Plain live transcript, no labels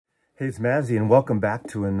Hey, it's Mazzy, and welcome back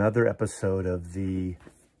to another episode of the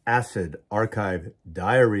Acid Archive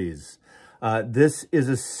Diaries. This is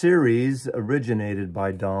a series originated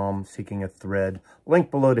by Dom, Seeking a Thread. Link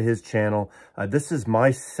below to his channel. This is my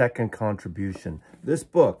second contribution. This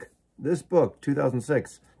book,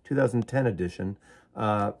 2006, 2010 edition,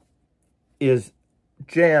 is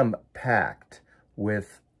jam-packed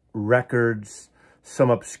with records, some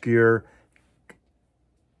obscure,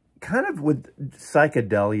 kind of with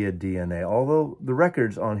psychedelia DNA, although the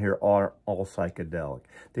records on here are all psychedelic.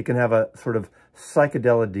 They can have a sort of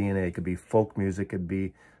psychedelic DNA. It could be folk music, it could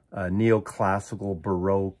be neoclassical,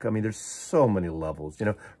 Baroque. I mean, there's so many levels. You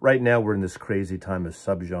know, right now we're in this crazy time of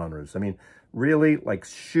subgenres. I mean, really, like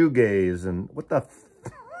shoegaze and what the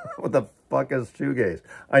fuck is shoegaze?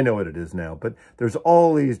 I know what it is now, but there's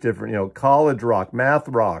all these different, you know, college rock, math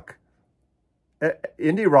rock.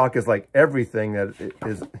 Indie rock is like everything that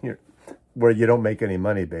is, you know, where you don't make any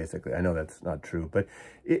money, basically. I know that's not true, but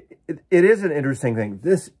it is an interesting thing.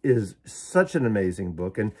 This is such an amazing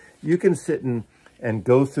book, and you can sit and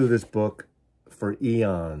go through this book for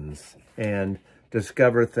eons and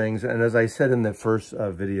discover things. And as I said in the first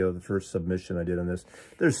video, the first submission I did on this,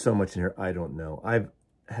 there's so much in here I don't know. I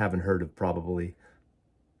haven't heard of probably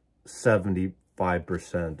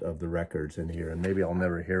 75% of the records in here, and maybe I'll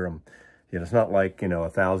never hear them. You know, it's not like, you know,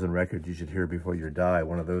 1,000 records you should hear before you die,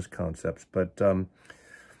 one of those concepts. But,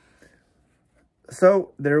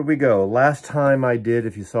 so there we go. Last time I did,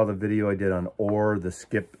 if you saw the video I did on Or, the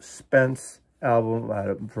Skip Spence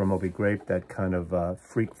album from Moby Grape, that kind of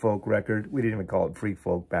freak folk record. We didn't even call it freak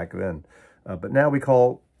folk back then. But now we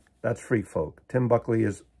call, that's freak folk. Tim Buckley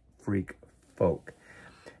is freak folk.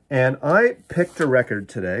 And I picked a record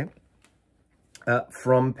today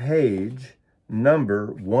from page number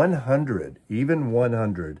 100, even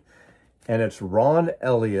 100, and it's Ron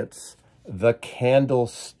Elliott's The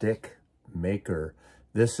Candlestickmaker.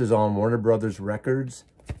 This is on Warner Brothers Records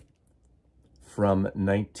from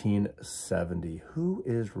 1970. Who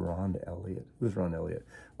is Ron Elliott? Who's Ron Elliott?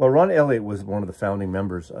 Well, Ron Elliott was one of the founding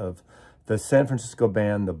members of the San Francisco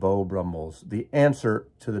band, the Beau Brummells, the answer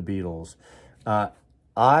to the Beatles.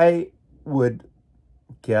 I would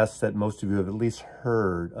guess that most of you have at least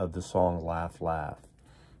heard of the song Laugh, Laugh.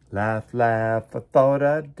 Laugh, laugh, I thought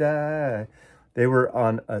I'd die. They were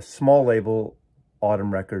on a small label,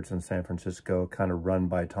 Autumn Records in San Francisco, kind of run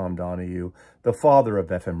by Tom Donahue. The father of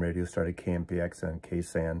FM radio, started KMPX and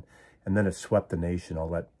KSAN, and then it swept the nation,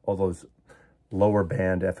 all those lower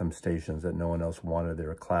band FM stations that no one else wanted. They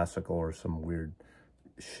were classical or some weird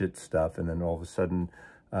shit stuff, and then all of a sudden,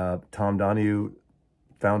 Tom Donahue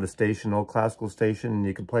found a station, old classical station, and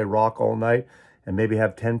you could play rock all night and maybe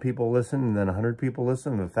have 10 people listen, and then 100 people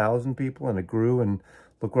listen, and 1,000 people, and it grew, and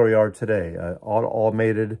look where we are today.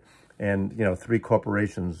 Automated, and, you know, 3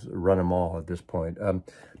 corporations run them all at this point.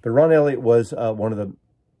 But Ron Elliott was one of the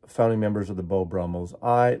founding members of the Beau Brummels.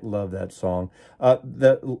 I love that song.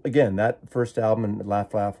 Again, that first album, and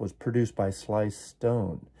Laugh Laugh, was produced by Sly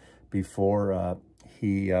Stone before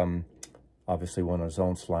he obviously went on his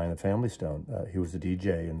own, Sly and the Family Stone. He was a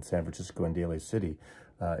DJ in San Francisco and Daly City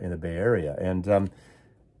in the Bay Area. And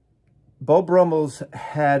Beau Brummels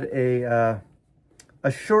had a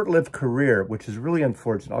short-lived career, which is really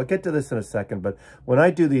unfortunate. I'll get to this in a second, but when I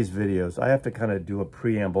do these videos, I have to kind of do a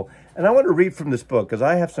preamble. And I want to read from this book, because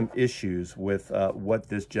I have some issues with what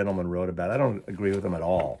this gentleman wrote about. I don't agree with him at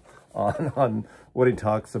all on what he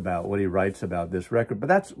talks about, what he writes about this record. But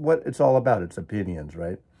that's what it's all about. It's opinions,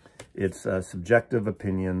 right? It's subjective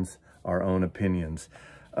opinions, our own opinions.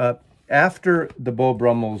 After the Beau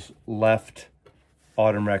Brummels left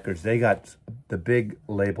Autumn Records, they got the big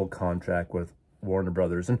label contract with Warner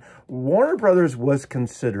Brothers. And Warner Brothers was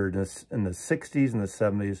considered in the 60s and the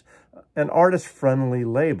 70s an artist-friendly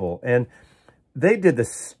label. And they did the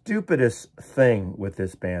stupidest thing with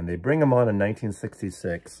this band. They bring them on in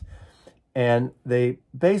 1966, and they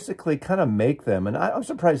basically kind of make them. And I'm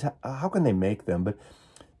surprised, how can they make them? But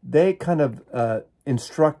they kind of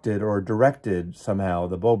instructed or directed somehow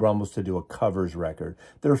the Beau Brummels to do a covers record.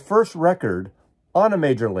 Their first record on a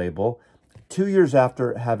major label, 2 years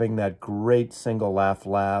after having that great single Laugh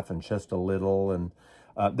Laugh and Just a Little, and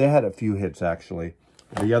they had a few hits actually.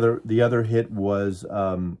 The other hit was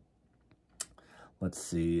let's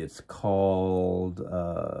see, it's called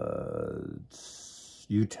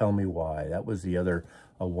You Tell Me Why. That was the other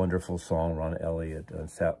a wonderful song Ron Elliott and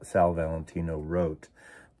Sal Valentino wrote.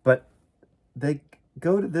 But they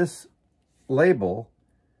go to this label.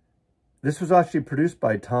 This was actually produced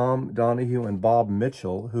by Tom Donahue and Bob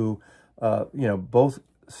Mitchell, who, you know, both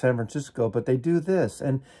San Francisco, but they do this.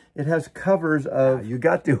 And it has covers of You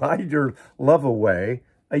Got to Hide Your Love Away,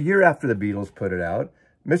 a year after the Beatles put it out.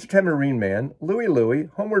 Mr. Tambourine Man, Louie Louie,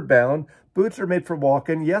 Homeward Bound, Boots Are Made for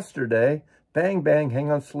Walking, Yesterday, Bang Bang,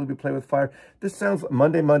 Hang On Slowly, Play with Fire. This sounds,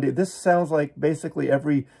 Monday, Monday, this sounds like basically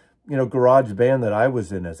every, you know, garage band that I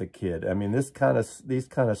was in as a kid. I mean, these kind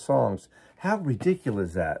of songs, how ridiculous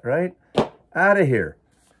is that, right? Out of here.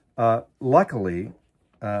 Luckily,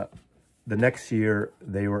 the next year,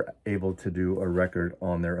 they were able to do a record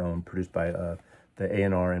on their own, produced by the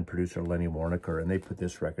A&R and producer Lenny Waronker, and they put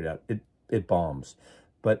this record out. It bombs.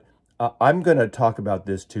 But I'm going to talk about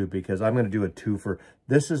this, too, because I'm going to do a twofer.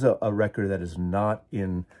 This is a record that is not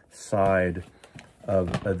inside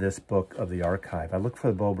of this book of the archive. I look for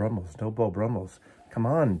the Beau Brummells. No Beau Brummells. Come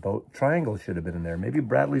on, Triangle should have been in there. Maybe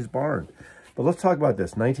Bradley's Barn. But let's talk about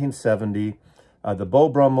this. 1970, the Beau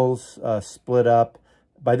Brummells split up.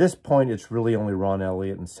 By this point, it's really only Ron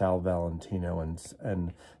Elliott and Sal Valentino.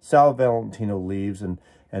 And Sal Valentino leaves and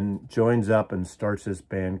joins up and starts this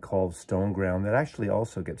band called Stoneground that actually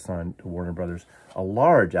also gets signed to Warner Brothers. A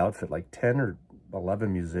large outfit, like 10 or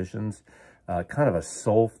 11 musicians. Kind of a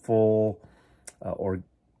soulful, or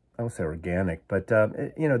I won't say organic, but,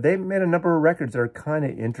 you know, they made a number of records that are kind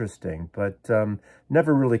of interesting, but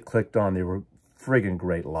never really clicked on. They were friggin'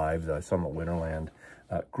 great live, though. I saw them at Winterland.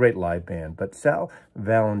 Great live band. But Sal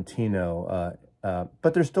Valentino,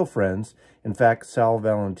 but they're still friends. In fact, Sal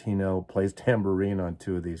Valentino plays tambourine on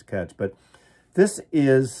 2 of these cuts. But this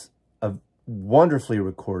is a wonderfully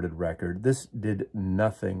recorded record. This did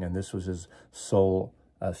nothing, and this was his solo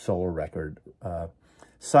record.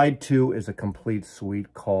 Side 2 is a complete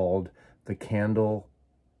suite called The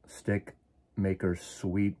Candlestickmaker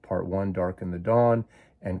Suite, Part 1, Dark in the Dawn,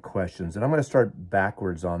 and Questions. And I'm going to start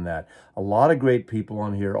backwards on that. A lot of great people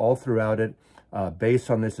on here all throughout it.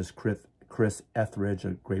 Bass on this is Chris Etheridge,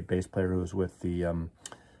 a great bass player who was with the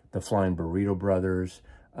Flying Burrito Brothers.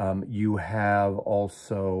 You have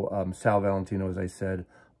also Sal Valentino, as I said,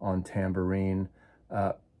 on tambourine.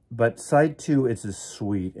 But side 2 is a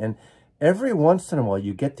suite. And every once in a while,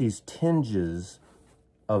 you get these tinges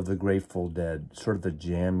of the Grateful Dead, sort of the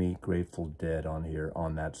jammy Grateful Dead on here,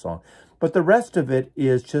 on that song. But the rest of it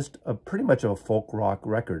is just pretty much a folk rock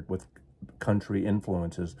record with country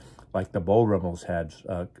influences, like the Beau Brummells had,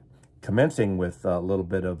 commencing with a little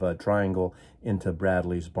bit of a Triangle into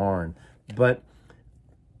Bradley's Barn. But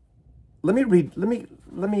let me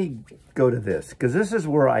go to this, because this is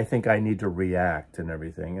where I think I need to react and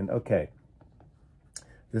everything. And okay,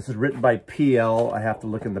 this is written by P.L. I have to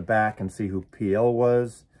look in the back and see who P.L.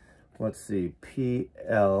 was. Let's see.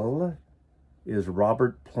 P.L. is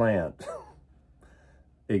Robert Plant,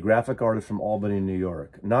 a graphic artist from Albany, New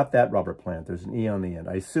York. Not that Robert Plant. There's an E on the end.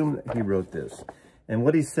 I assume he wrote this. And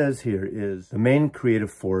what he says here is, the main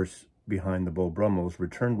creative force behind the Beau Brummells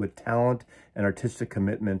returned with talent and artistic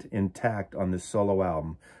commitment intact on this solo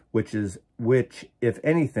album, which, if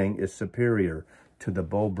anything, is superior to the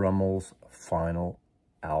Beau Brummells' final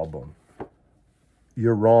album.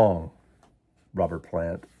 You're wrong, Robert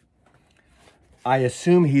Plant. I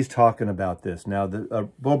assume he's talking about this. Now, the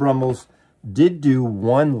Beau Brummells did do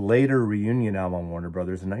one later reunion album on Warner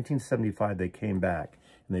Brothers. In 1975, they came back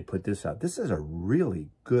and they put this out. This is a really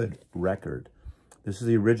good record. This is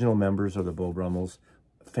the original members of the Beau Brummells.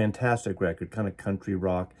 Fantastic record, kind of country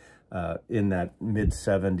rock in that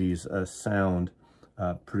mid-70s sound.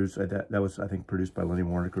 Produced that was, I think, produced by Lenny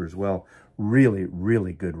Waronker as well. Really,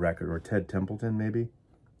 really good record. Or Ted Templeton, maybe?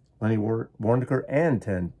 Lenny Waronker and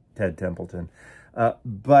Ted Templeton.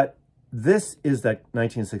 But this is that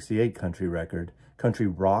 1968 country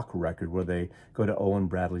rock record, where they go to Owen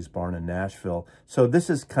Bradley's Barn in Nashville. So this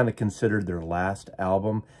is kind of considered their last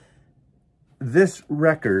album. This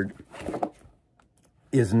record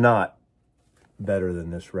is not better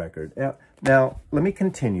than this record. Now let me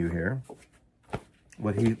continue here.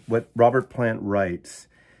 What Robert Plant writes.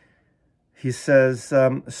 He says,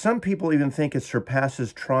 some people even think it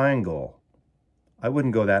surpasses Triangle. I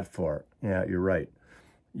wouldn't go that far. Yeah, you're right.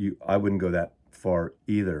 I wouldn't go that far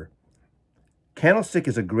either. Candlestick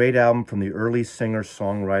is a great album from the early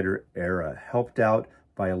singer-songwriter era, helped out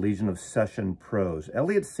by a legion of session pros.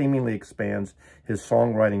 Elliott seemingly expands his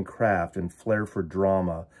songwriting craft and flair for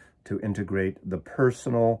drama to integrate the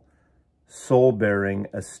personal, soul-bearing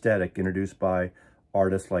aesthetic introduced by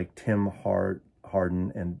artists like Tim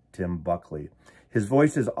Hardin and Tim Buckley. His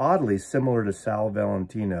voice is oddly similar to Sal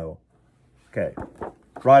Valentino. Okay,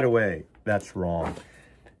 right away, that's wrong.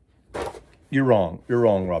 You're wrong. You're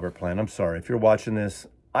wrong, Robert Plant. I'm sorry. If you're watching this,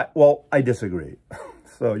 I disagree.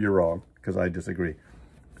 So you're wrong, because I disagree.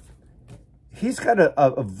 He's got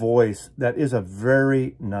a voice that is a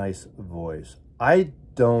very nice voice. I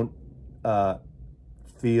don't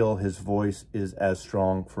feel his voice is as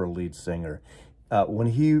strong for a lead singer. When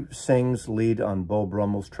he sings lead on Beau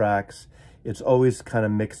Brummell's tracks, it's always kind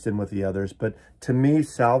of mixed in with the others. But to me,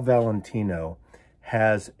 Sal Valentino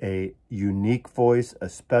has a unique voice, a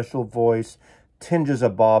special voice, tinges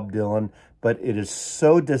of Bob Dylan, but it is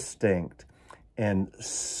so distinct and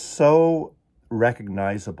so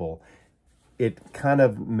recognizable. It kind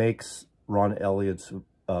of makes Ron Elliott's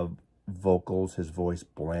vocals, his voice,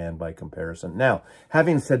 bland by comparison. Now,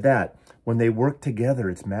 having said that, when they work together,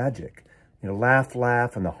 it's magic. You know, Laugh,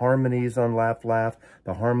 Laugh, and the harmonies on Laugh, Laugh,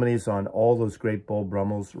 the harmonies on all those great Beau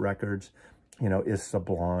Brummell's records, you know, is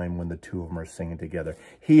sublime when the two of them are singing together.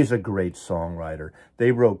 He is a great songwriter.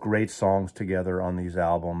 They wrote great songs together on these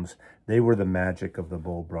albums. They were the magic of the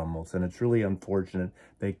Beau Brummells, and it's really unfortunate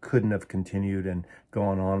they couldn't have continued and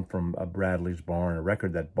gone on from Bradley's Barn, a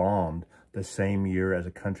record that bombed the same year as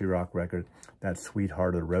a country rock record, that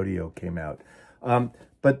Sweetheart of the Rodeo came out.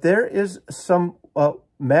 But there is some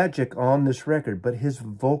magic on this record, but his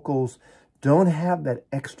vocals don't have that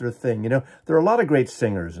extra thing. You know, there are a lot of great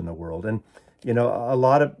singers in the world, and, you know, a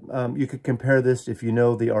lot of, you could compare this if you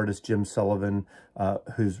know the artist Jim Sullivan,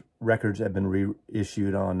 whose records have been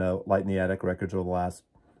reissued on Light in the Attic Records over the last,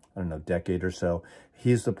 I don't know, decade or so.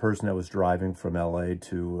 He's the person that was driving from LA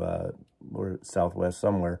to or Southwest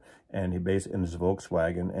somewhere, and he based in his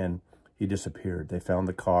Volkswagen, and he disappeared. They found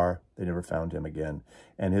the car. They never found him again.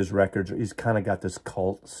 And his records, he's kind of got this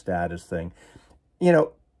cult status thing. You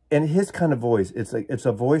know, and his kind of voice, it's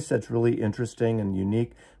a voice that's really interesting and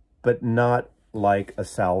unique, but not like a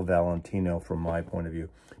Sal Valentino from my point of view.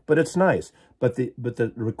 But it's nice. But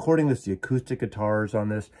the recording this, the acoustic guitars on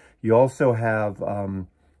this, you also have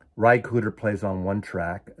Ry Cooder plays on one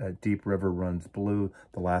track, Deep River Runs Blue,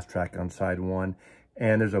 the last track on side one.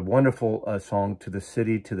 And there's a wonderful song, To the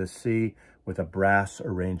City, to the Sea, with a brass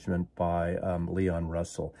arrangement by Leon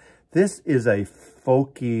Russell. This is a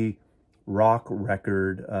folky rock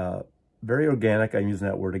record, very organic, I'm using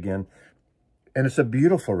that word again. And it's a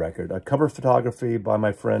beautiful record. A cover photography by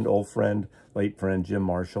my friend, old friend, late friend, Jim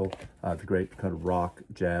Marshall, the great kind of rock,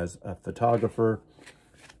 jazz photographer.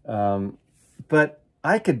 But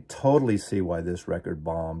I could totally see why this record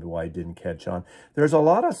bombed, why it didn't catch on. There's a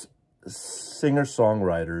lot of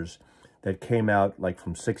singer-songwriters that came out like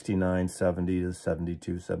from 69, 70 to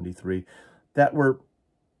 72, 73 that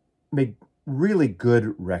made really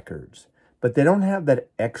good records, but they don't have that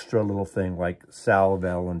extra little thing like Sal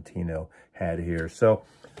Valentino had here. So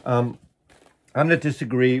I'm going to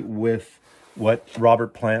disagree with what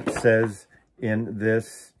Robert Plant says in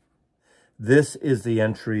this. This is the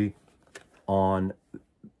entry on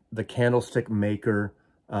the Candlestickmaker.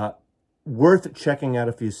 Worth checking out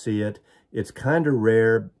if you see it. It's kind of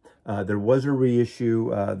rare. There was a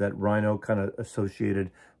reissue that Rhino kind of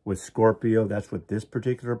associated with Scorpio. That's what this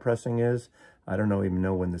particular pressing is. I don't even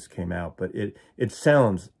know when this came out, but it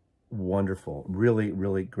sounds wonderful. Really,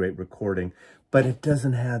 really great recording, but it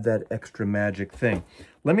doesn't have that extra magic thing.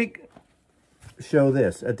 Let me show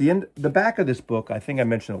this. At the end, the back of this book, I think I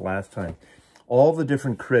mentioned it last time, all the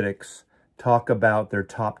different critics talk about their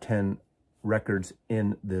top 10 records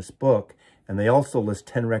in this book, and they also list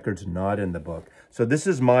 10 records not in the book. So this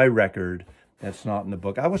is my record that's not in the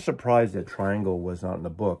book. I was surprised that Triangle was not in the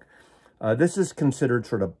book. This is considered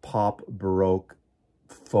sort of pop, baroque,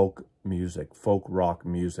 folk music, folk rock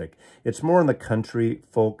music. It's more on the country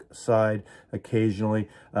folk side occasionally.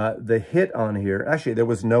 The hit on here, actually there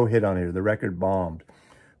was no hit on here, the record bombed.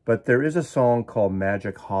 But there is a song called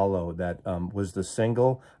Magic Hollow that was the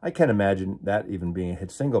single. I can't imagine that even being a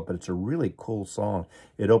hit single, but it's a really cool song.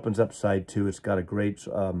 It opens up side two. It's got a great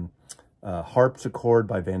harpsichord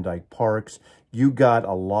by Van Dyke Parks. You got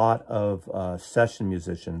a lot of session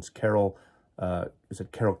musicians. Carol, is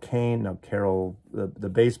it Carol Kane? No, Carol, the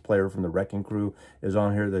bass player from the Wrecking Crew is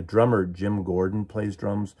on here. The drummer, Jim Gordon, plays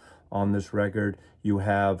drums on this record. You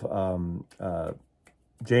have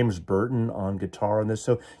James Burton on guitar on this.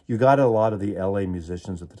 So you got a lot of the LA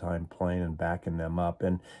musicians at the time playing and backing them up,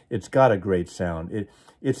 and it's got a great sound.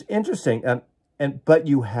 It's interesting, but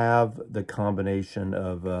you have the combination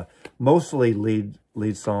of mostly lead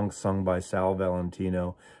songs sung by Sal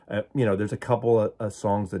Valentino. You know, there's a couple of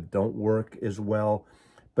songs that don't work as well,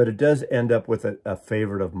 but it does end up with a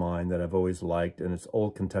favorite of mine that I've always liked, and it's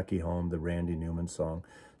Old Kentucky Home, the Randy Newman song.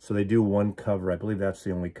 So they do one cover. I believe that's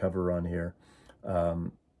the only cover on here.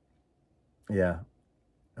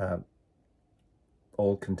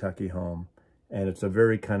 Old Kentucky Home, and it's a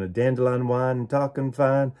very kind of dandelion wine and talking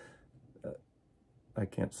fine. I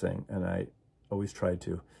can't sing, and I always try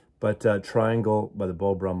to, but Triangle by the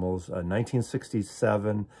Beau Brummells,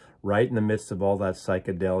 1967, right in the midst of all that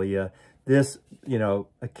psychedelia. This, you know,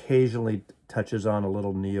 occasionally touches on a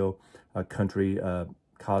little neo country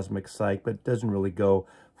cosmic psych, but doesn't really go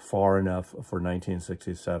far enough for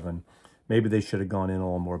 1967. Maybe they should have gone in a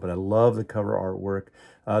little more, but I love the cover artwork.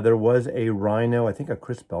 There was a Rhino, I think a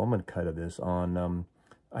Chris Bellman cut of this on,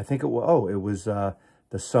 I think it was the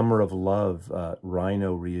Summer of Love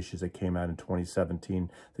Rhino reissues that came out in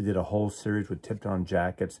 2017. They did a whole series with tipped-on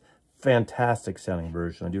jackets. Fantastic sounding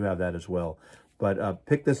version. I do have that as well. But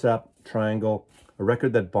pick this up, Triangle, a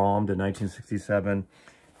record that bombed in 1967,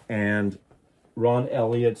 and Ron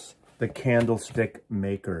Elliott's The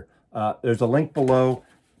Candlestickmaker. There's a link below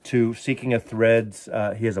to Seeking a Threads.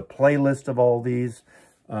 He has a playlist of all these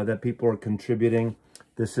that people are contributing.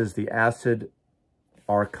 This is the Acid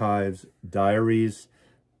Archives Diaries.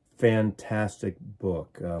 Fantastic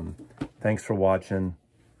book. Thanks for watching.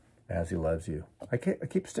 As he loves you. I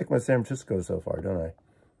keep sticking with San Francisco so far, don't I?